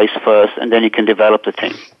in place first, and then you can develop the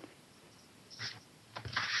team.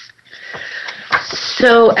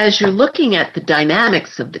 So as you're looking at the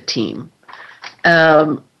dynamics of the team,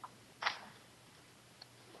 how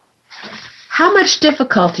much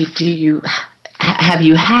difficulty have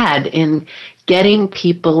you had in getting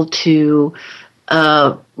people to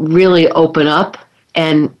really open up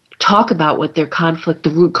and talk about what their conflict,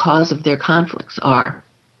 the root cause of their conflicts are?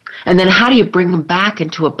 And then how do you bring them back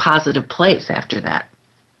into a positive place after that?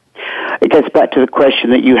 It gets back to the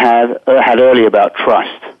question that you had earlier about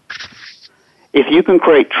trust. If you can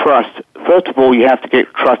create trust, first of all, you have to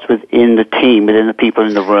get trust within the team, within the people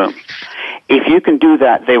in the room. If you can do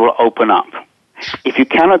that, they will open up. If you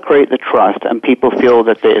cannot create the trust and people feel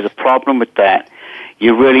that there is a problem with that,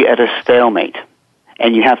 you're really at a stalemate.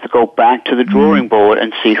 and you have to go back to the drawing board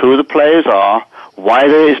and see who the players are, why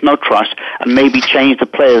there is no trust, and maybe change the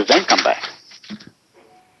players, then come back.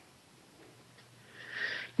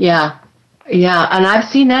 Yeah, and I've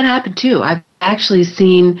seen that happen too. I've actually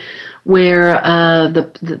seen where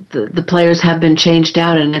the players have been changed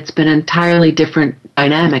out, and it's been an entirely different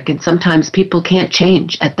dynamic. And sometimes people can't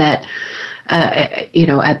change at that,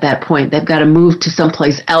 at that point. They've got to move to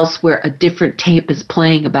someplace else where a different tape is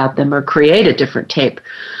playing about them, or create a different tape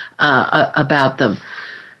about them.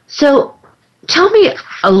 So, tell me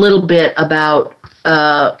a little bit about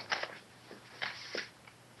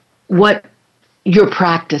what your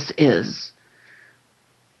practice is.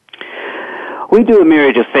 We do a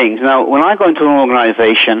myriad of things. Now, when I go into an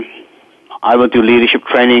organization, I will do leadership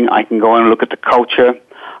training. I can go and look at the culture.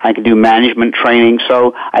 I can do management training.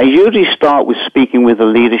 So I usually start with speaking with the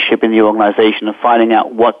leadership in the organization and finding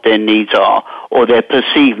out what their needs are, or their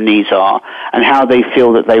perceived needs are, and how they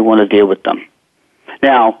feel that they want to deal with them.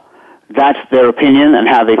 Now, that's their opinion and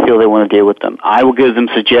how they feel they want to deal with them. I will give them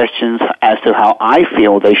suggestions as to how I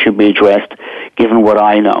feel they should be addressed, given what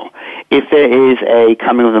I know. If there is a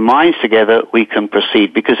coming of the minds together, we can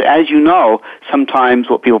proceed. Because as you know, sometimes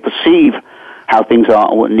what people perceive how things are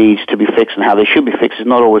and what needs to be fixed and how they should be fixed is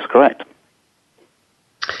not always correct.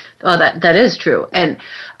 Oh, that is true. And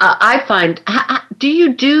I find, do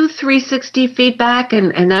you do 360 feedback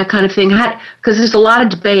and that kind of thing? Because there's a lot of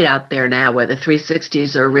debate out there now whether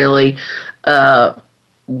 360s are really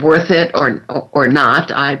worth it or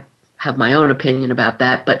not. I have my own opinion about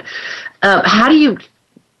that. But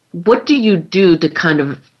what do you do to kind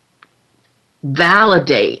of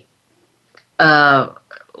validate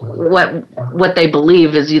what they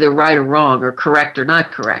believe is either right or wrong, or correct or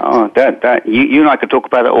not correct? Oh, you and I could talk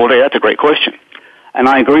about it all day. That's a great question. And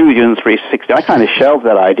I agree with you in the 360. I kind of shelved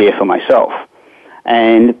that idea for myself.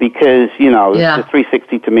 And because, the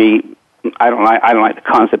 360 to me, I don't like the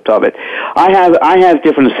concept of it. I have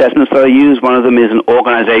different assessments that I use. One of them is an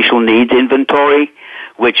organizational needs inventory,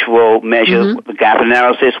 which will measure the gap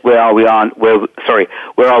analysis. Where are we now,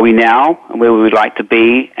 and where we would like to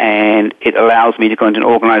be? And it allows me to go into an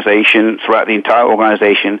organization throughout the entire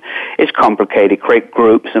organization. It's complicated. Create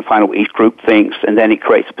groups and find out what each group thinks, and then it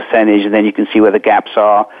creates a percentage, and then you can see where the gaps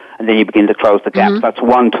are, and then you begin to close the gaps. That's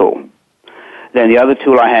one tool. Then the other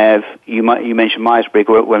tool I have, you mentioned Myers-Briggs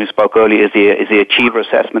when we spoke earlier, is the achiever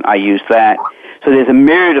assessment. I use that. So there's a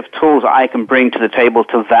myriad of tools I can bring to the table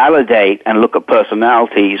to validate and look at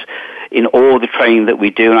personalities in all the training that we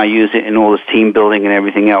do, and I use it in all this team building and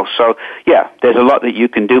everything else. So, yeah, there's a lot that you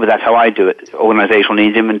can do, but that's how I do it. Organizational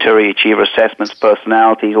needs inventory, achiever assessments,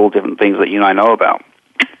 personalities, all different things that you and I know about.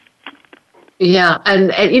 Yeah,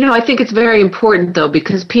 and I think it's very important, though,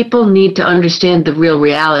 because people need to understand the real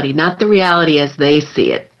reality, not the reality as they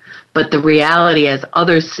see it, but the reality as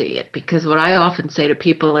others see it. Because what I often say to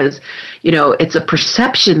people is, it's a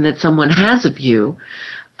perception that someone has of you.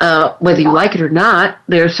 Whether you like it or not,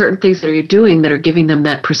 there are certain things that you're doing that are giving them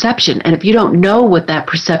that perception. And if you don't know what that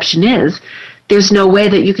perception is, there's no way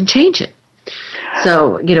that you can change it.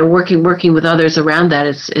 So, working with others around that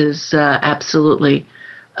is absolutely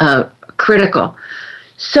critical.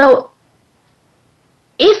 So,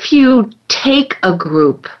 if you take a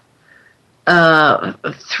group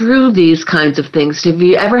through these kinds of things, have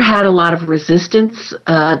you ever had a lot of resistance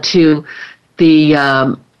to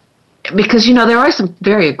the? Because there are some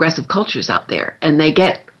very aggressive cultures out there, and they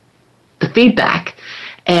get the feedback,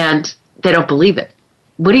 and they don't believe it.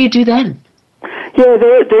 What do you do then? Yeah,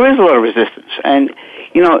 there is a lot of resistance, and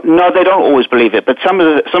no, they don't always believe it. But some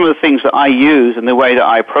of the things that I use and the way that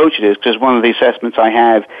I approach it is because one of the assessments I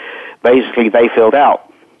have, basically they filled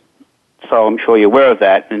out. So I'm sure you're aware of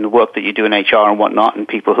that in the work that you do in HR and whatnot, and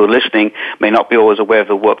people who are listening may not be always aware of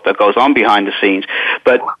the work that goes on behind the scenes.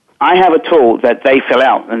 But I have a tool that they fill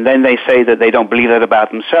out, and then they say that they don't believe that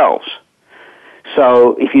about themselves.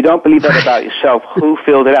 So if you don't believe that about yourself, who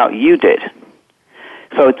filled it out? You did.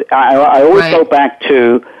 So I always go back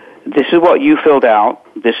to, this is what you filled out,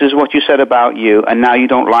 this is what you said about you, and now you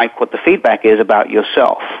don't like what the feedback is about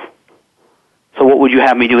yourself. So what would you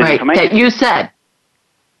have me do with information? That you said.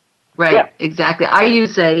 Right, yeah. Exactly. I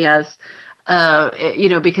use because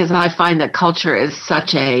I find that culture is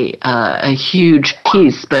such a huge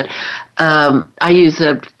piece, but I use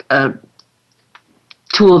a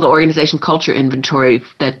tool, the organization culture inventory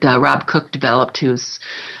that Rob Cook developed, who's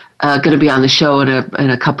going to be on the show in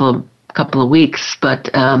a couple of weeks. But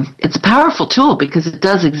it's a powerful tool because it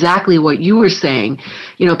does exactly what you were saying.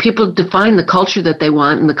 People define the culture that they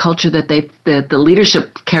want and the culture that the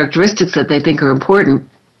leadership characteristics that they think are important,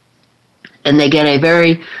 and they get a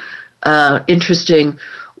very interesting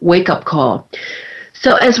wake-up call.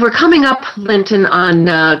 So as we're coming up, Linton, on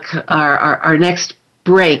our next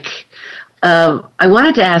break, I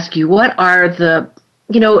wanted to ask you, what are the,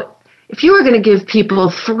 if you were going to give people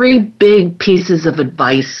 3 big pieces of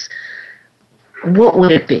advice, what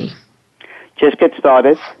would it be? Just get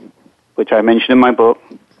started, which I mentioned in my book.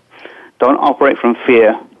 Don't operate from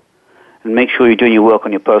fear, and make sure you're doing your work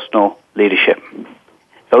on your personal leadership.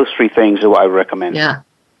 Those 3 things are what I recommend. Yeah.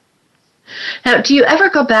 Now, do you ever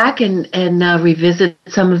go back and revisit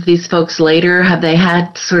some of these folks later? Have they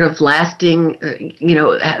had sort of lasting,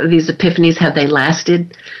 these epiphanies, have they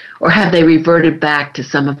lasted? Or have they reverted back to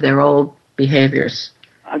some of their old behaviors?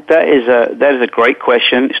 That is a great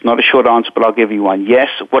question. It's not a short answer, but I'll give you one. Yes,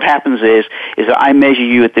 what happens is that I measure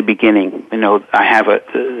you at the beginning. I have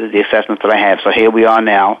the assessment that I have. So here we are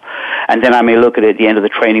now. And then I may look at it at the end of the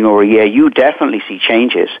training or a year. You definitely see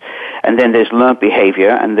changes. And then there's learned behavior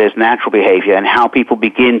and there's natural behavior and how people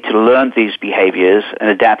begin to learn these behaviors and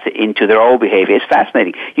adapt it into their old behavior. It's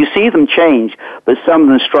fascinating. You see them change, but some of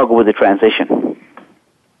them struggle with the transition.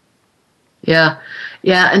 Yeah,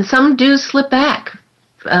 and some do slip back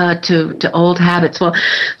to old habits. Well,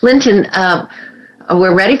 Linton,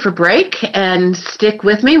 we're ready for break, and stick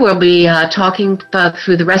with me. We'll be talking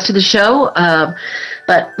through the rest of the show,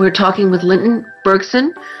 but we're talking with Linton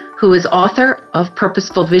Bergsen, who is author of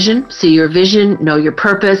Purposeful Vision, See Your Vision, Know Your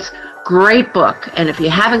Purpose. Great book, and if you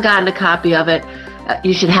haven't gotten a copy of it,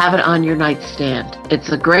 you should have it on your nightstand. It's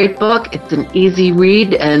a great book. It's an easy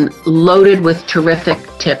read and loaded with terrific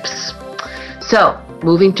tips. So,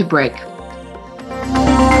 moving to break.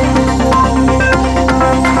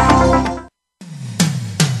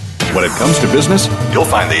 When it comes to business, you'll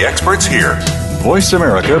find the experts here. Voice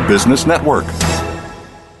America Business Network.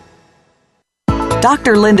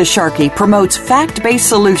 Dr. Linda Sharkey promotes fact-based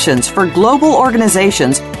solutions for global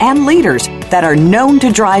organizations and leaders that are known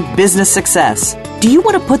to drive business success. Do you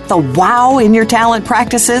want to put the wow in your talent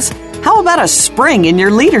practices? How about a spring in your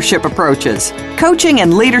leadership approaches? Coaching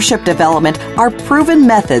and leadership development are proven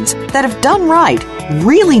methods that, if done right,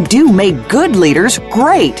 really do make good leaders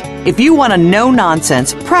great. If you want a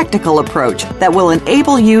no-nonsense, practical approach that will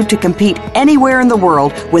enable you to compete anywhere in the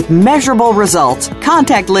world with measurable results,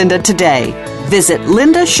 contact Linda today. Visit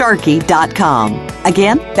lindasharkey.com.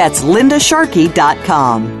 Again, that's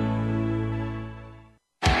lindasharkey.com.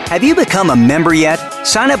 Have you become a member yet?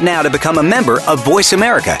 Sign up now to become a member of Voice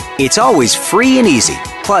America. It's always free and easy.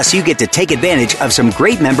 Plus, you get to take advantage of some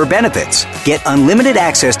great member benefits. Get unlimited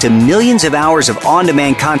access to millions of hours of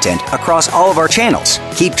on-demand content across all of our channels.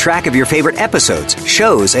 Keep track of your favorite episodes,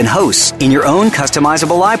 shows, and hosts in your own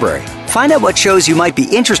customizable library. Find out what shows you might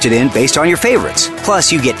be interested in based on your favorites.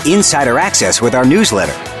 Plus, you get insider access with our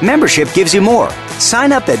newsletter. Membership gives you more.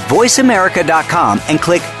 Sign up at voiceamerica.com and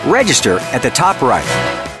click Register at the top right.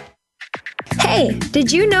 Hey,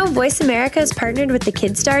 did you know Voice America has partnered with the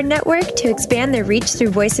KidStar Network to expand their reach through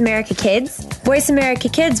Voice America Kids? Voice America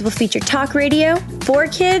Kids will feature talk radio for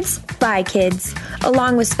kids, by kids,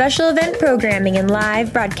 along with special event programming and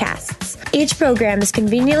live broadcasts. Each program is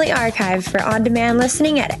conveniently archived for on-demand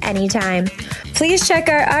listening at any time. Please check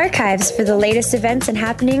our archives for the latest events and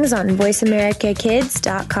happenings on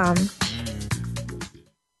voiceamericakids.com.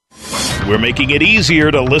 We're making it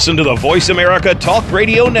easier to listen to the Voice America Talk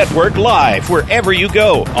Radio Network live wherever you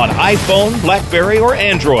go on iPhone, BlackBerry, or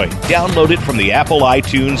Android. Download it from the Apple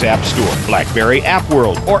iTunes App Store, BlackBerry App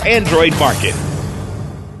World, or Android Market.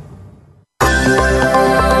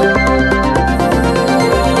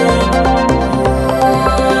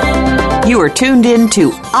 You are tuned in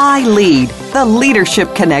to I Lead, the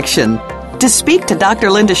Leadership Connection. To speak to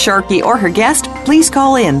Dr. Linda Sharkey or her guest, please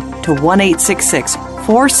call in to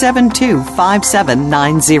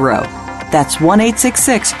 1-866-472-5790. That's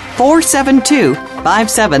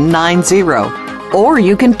 1-866-472-5790. Or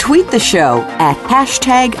you can tweet the show at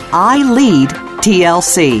 #ILeadTLC.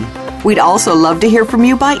 We'd also love to hear from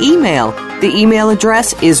you by email. The email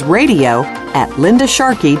address is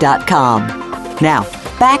radio@lindasharkey.com. Now,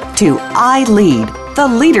 back to I Lead, the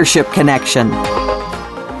Leadership Connection.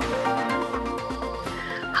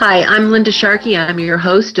 Hi, I'm Linda Sharkey. I'm your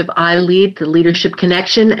host of I Lead, the Leadership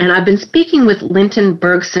Connection, and I've been speaking with Linton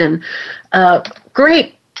Bergsen.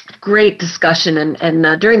 Great discussion,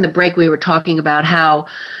 and during the break we were talking about how,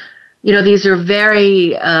 these are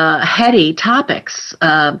very heady topics,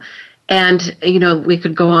 and, we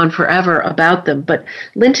could go on forever about them, but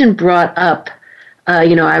Linton brought up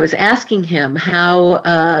I was asking him,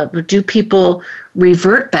 how do people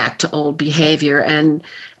revert back to old behavior? And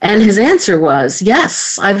his answer was,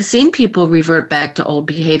 yes, I've seen people revert back to old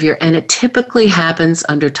behavior, and it typically happens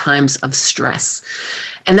under times of stress.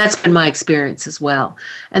 And that's been my experience as well.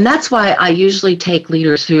 And that's why I usually take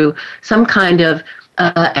leaders through some kind of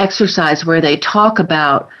exercise where they talk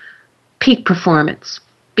about peak performance,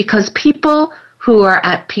 because people who are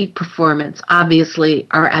at peak performance obviously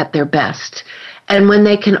are at their best. And when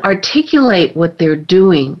they can articulate what they're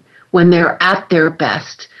doing when they're at their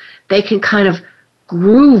best, they can kind of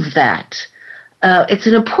groove that. It's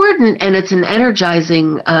an important and it's an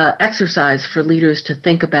energizing exercise for leaders to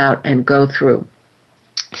think about and go through.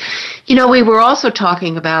 We were also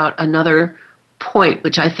talking about another point,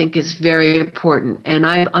 which I think is very important, and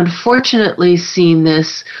I've unfortunately seen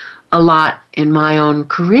this a lot in my own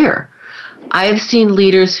career. I have seen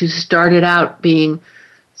leaders who started out being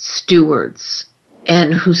stewards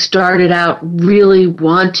and who started out really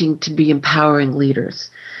wanting to be empowering leaders.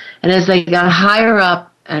 And as they got higher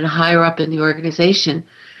up and higher up in the organization,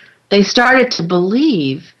 they started to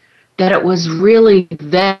believe that it was really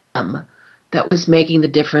them that was making the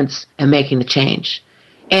difference and making the change.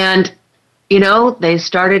 And, they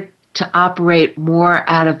started to operate more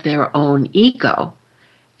out of their own ego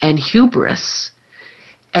and hubris,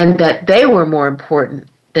 and that they were more important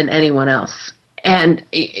than anyone else. And,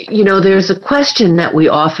 there's a question that we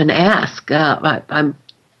often ask. I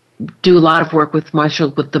do a lot of work with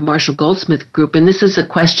the Marshall Goldsmith Group, and this is a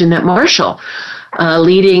question that Marshall,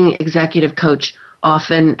 leading executive coach,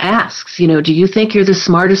 often asks. Do you think you're the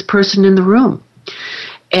smartest person in the room?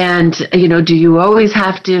 And, do you always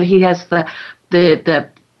have to, he has the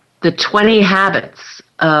 20 habits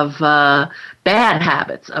of bad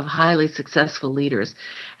habits of highly successful leaders.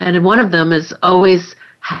 And one of them is always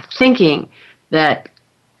thinking that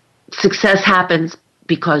success happens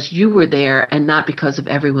because you were there and not because of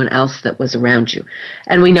everyone else that was around you.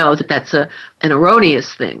 And we know that that's an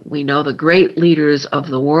erroneous thing. We know the great leaders of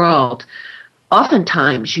the world,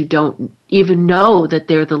 oftentimes you don't even know that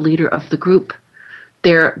they're the leader of the group.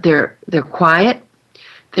 They're quiet.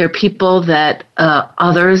 They're people that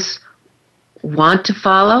others want to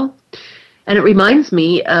follow. And it reminds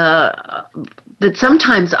me that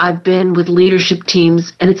sometimes I've been with leadership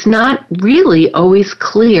teams, and it's not really always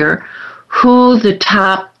clear who the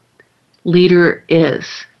top leader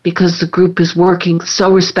is, because the group is working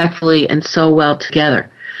so respectfully and so well together.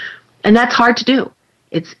 And that's hard to do.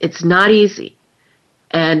 It's not easy.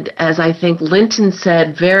 And as I think Linton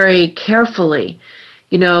said very carefully,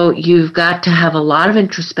 you've got to have a lot of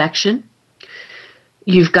introspection.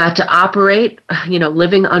 You've got to operate,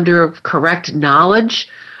 living under correct knowledge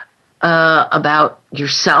about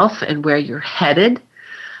yourself and where you're headed.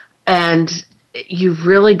 And you've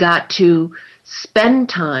really got to spend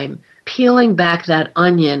time peeling back that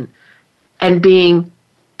onion and being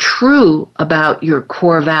true about your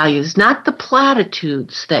core values, not the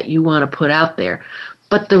platitudes that you want to put out there,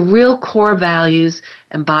 but the real core values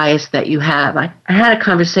and bias that you have. I had a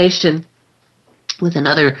conversation with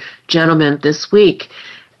another gentleman this week,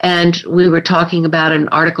 and we were talking about an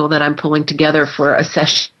article that I'm pulling together for a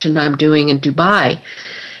session I'm doing in Dubai.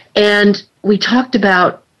 And we talked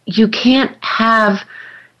about you can't have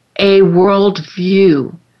a world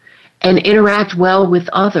view and interact well with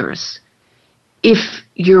others if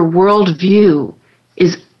your world view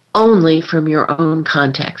is only from your own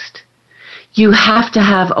context. You have to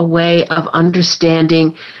have a way of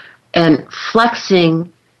understanding and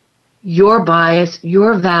flexing your bias,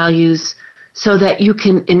 your values, so that you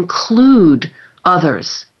can include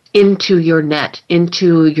others into your net,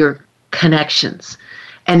 into your connections,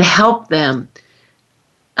 and help them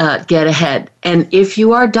get ahead. And if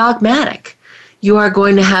you are dogmatic, you are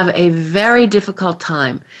going to have a very difficult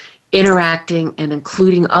time interacting and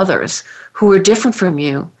including others who are different from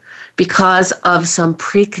you because of some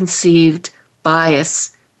preconceived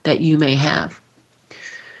bias that you may have.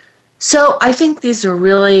 So I think these are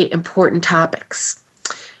really important topics.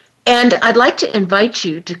 And I'd like to invite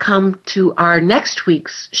you to come to our next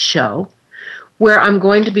week's show, where I'm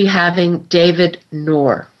going to be having David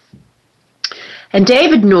Noor. And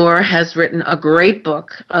David Noor has written a great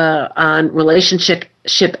book on relationship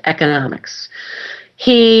economics.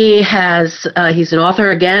 He's an author,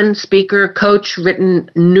 again, speaker, coach, written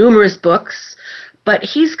numerous books, but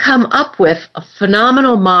he's come up with a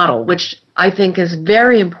phenomenal model, which I think is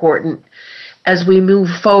very important as we move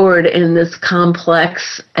forward in this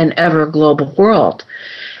complex and ever global world.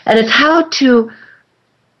 And it's how to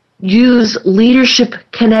use leadership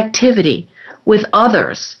connectivity with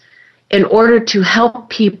others in order to help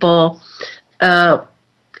people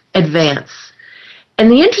advance. And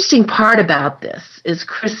the interesting part about this is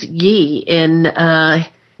Chris Yee, in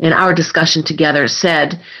our discussion together,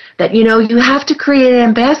 said that, you have to create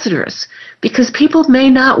ambassadors because people may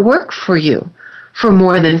not work for you for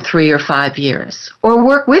more than 3 or 5 years or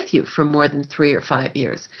work with you for more than 3 or 5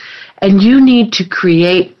 years. And you need to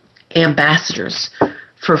create ambassadors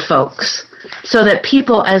for folks so that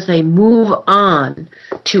people, as they move on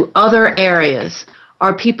to other areas,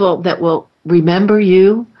 are people that will remember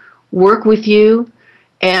you, work with you,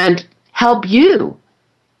 and help you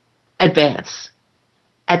advance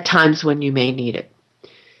at times when you may need it.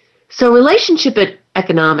 So relationship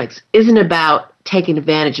economics isn't about taking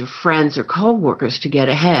advantage of friends or coworkers to get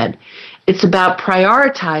ahead. It's about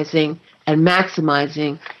prioritizing and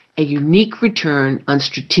maximizing a unique return on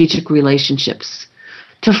strategic relationships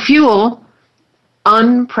to fuel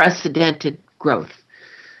unprecedented growth.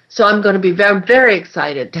 So I'm going to be very, very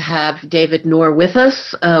excited to have David Knorr with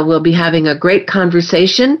us. We'll be having a great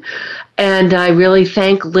conversation, and I really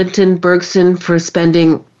thank Linton Bergsen for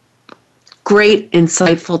spending great,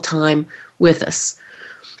 insightful time with us.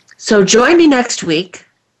 So join me next week,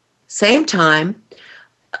 same time,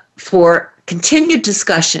 for continued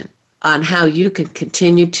discussion on how you can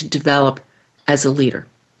continue to develop as a leader.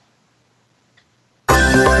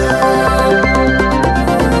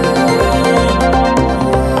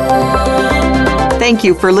 Thank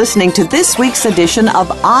you for listening to this week's edition of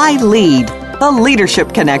I Lead, the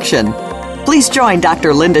Leadership Connection. Please join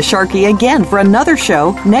Dr. Linda Sharkey again for another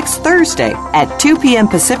show next Thursday at 2 p.m.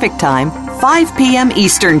 Pacific Time, 5 p.m.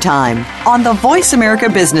 Eastern Time on the Voice America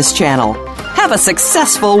Business Channel. Have a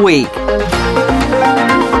successful week.